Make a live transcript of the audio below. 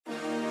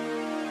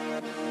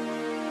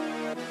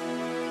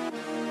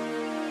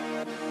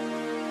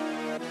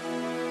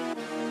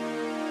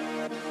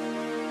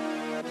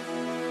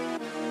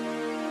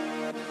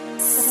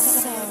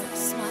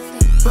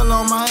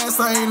on my ass,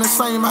 I ain't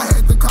ashamed, I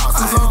had the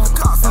costs on.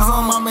 At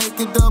home, I make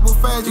it double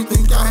fast, you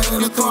think I had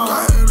a clone.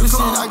 This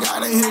shit I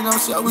gotta hit on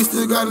shit, we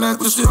still got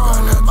nothing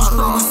strong. My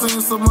hood was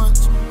seen so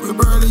much, we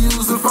barely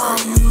use the phone.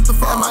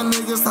 And my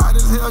niggas hot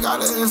as hell,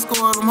 gotta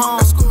escort them home.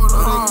 So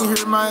they can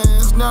hear my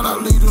ass now, I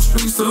leave them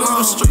streets alone.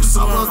 I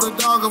was the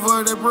dog of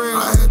all that bread,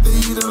 I had to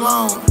eat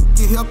alone.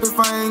 Get help if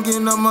I ain't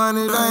getting no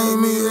money, that ain't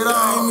me at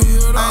all.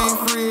 I ain't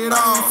free at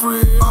all,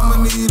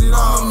 I'ma need it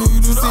all.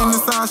 Seen the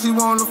sign she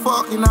wanna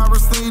fuck and I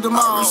received them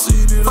all.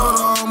 Told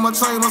her all my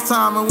chambers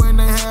time and when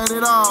they had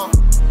it all.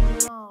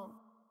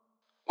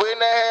 When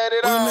they had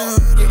it all.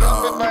 Get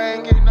help if I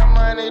ain't getting no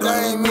money,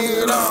 that ain't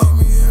me at all.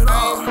 I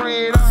ain't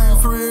free at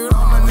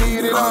all, I'ma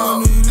need it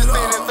all. Seen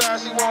the sign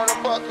she wanna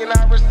fuck and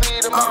I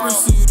received them all.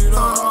 Told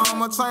her all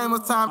my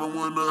chambers time and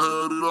when they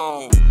had it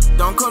all.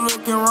 Don't come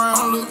looking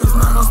around, it's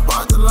not no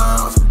spot to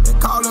lounge. They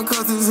callin'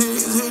 cause his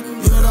head's hitting,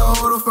 yeah, they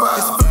hold a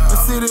file. The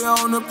city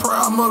on the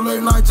prowl, I'm up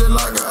late night just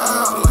like an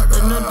owl.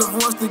 And then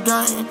divorce the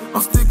game,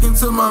 I'm sticking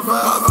to my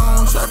vows.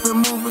 I'm trapping,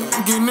 moving,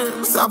 getting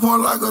there, South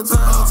Point like a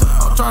town.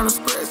 I'm trying to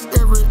scratch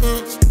every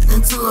inch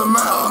into a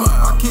mile.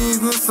 My kids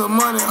need some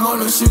money on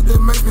the shit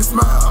that make me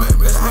smile.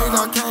 That hate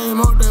I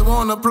came up, they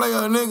wanna play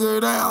a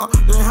nigga down.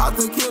 They have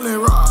to kill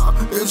and rob,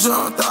 it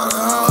jumped out of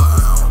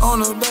hell. On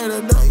a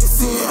day-to-day,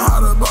 seeing how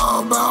the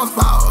ball bounce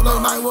out.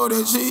 Late night where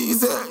that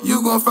cheese at,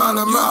 you gon' find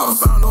a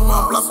mouse. On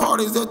my block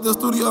parties at the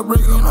studio,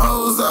 bringing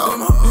hoes out.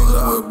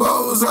 Niggas with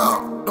bows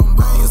out.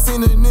 I ain't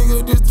seen a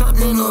nigga just turned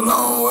in a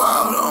long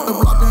while. The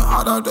block been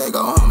hot out, they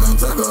go home and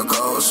take a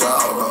cold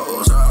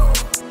shower.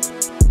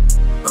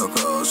 A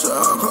cold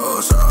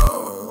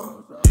shower.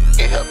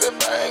 Get help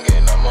if I ain't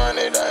getting no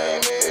money, that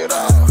ain't me at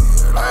all.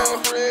 I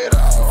ain't free at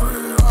all,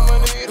 I'ma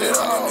need it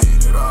all.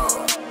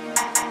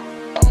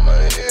 I'ma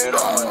need it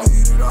all,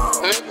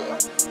 nigga,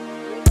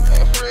 I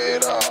ain't free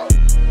at all.